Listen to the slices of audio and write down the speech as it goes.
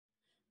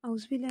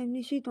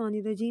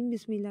Auzubillahiminash-shaytanir-rajeem.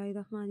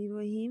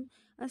 Bismillahir-rahmanir-rahim.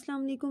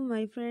 Assalamu alaikum,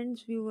 my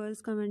friends,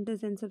 viewers,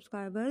 commenters, and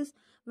subscribers.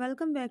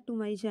 Welcome back to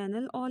my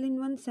channel, All in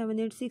One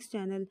 786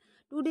 channel.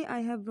 Today,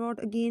 I have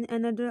brought again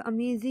another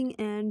amazing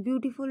and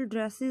beautiful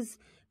dresses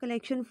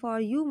collection for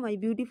you, my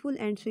beautiful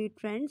and sweet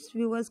friends,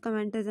 viewers,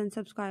 commenters, and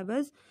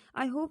subscribers.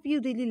 I hope you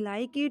really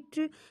like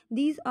it.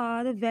 These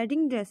are the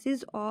wedding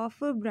dresses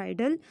of a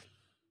bridal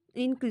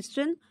in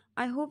Christian.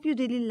 I hope you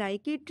really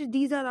like it.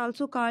 These are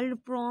also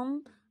called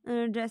prom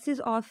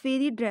dresses or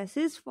fairy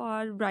dresses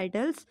for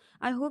bridals.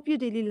 I hope you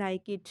really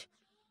like it.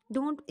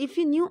 Don't If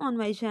you're new on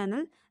my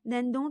channel,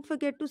 then don't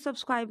forget to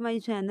subscribe my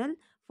channel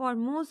for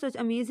more such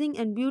amazing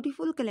and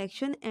beautiful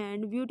collection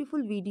and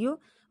beautiful video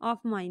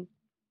of mine.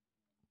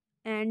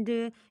 And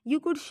you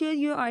could share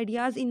your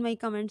ideas in my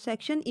comment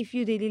section if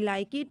you really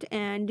like it,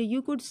 and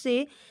you could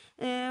say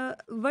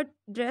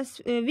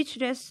which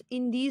dress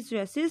in these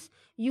dresses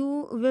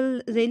you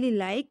will really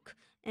like.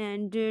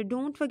 And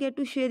don't forget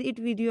to share it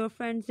with your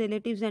friends,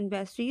 relatives, and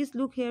besties.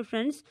 Look here,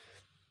 friends,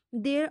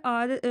 there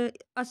are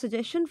a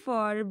suggestion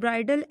for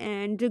bridal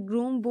and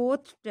groom,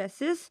 both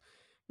dresses,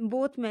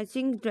 both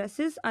matching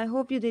dresses. I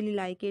hope you really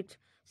like it.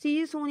 See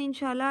you soon,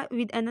 inshallah,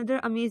 with another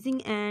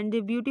amazing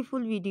and beautiful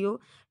video.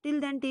 Till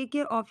then, take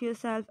care of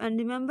yourself and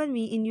remember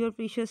me in your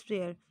precious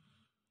prayer.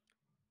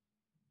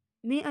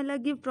 May Allah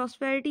give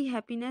prosperity,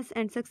 happiness,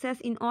 and success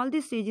in all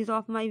the stages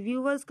of my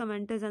viewers,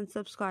 commenters, and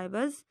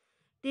subscribers.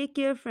 Take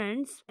care,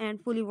 friends,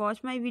 and fully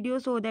watch my video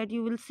so that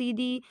you will see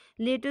the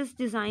latest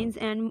designs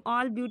and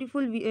all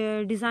beautiful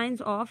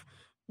designs of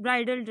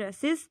bridal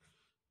dresses.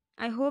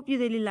 I hope you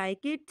really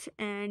like it,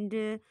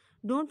 and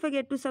don't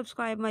forget to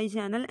subscribe my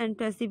channel and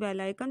press the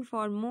bell icon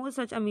for more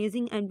such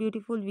amazing and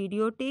beautiful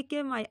video. Take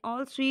care, my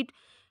all sweet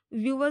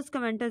viewers,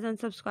 commenters, and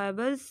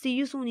subscribers. See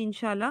you soon,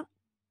 inshallah.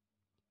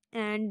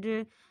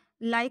 And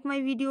like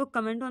my video,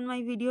 comment on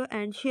my video,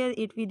 and share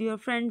it with your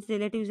friends,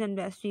 relatives, and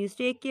besties.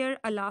 Take care.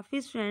 Allah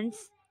Hafiz,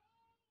 friends.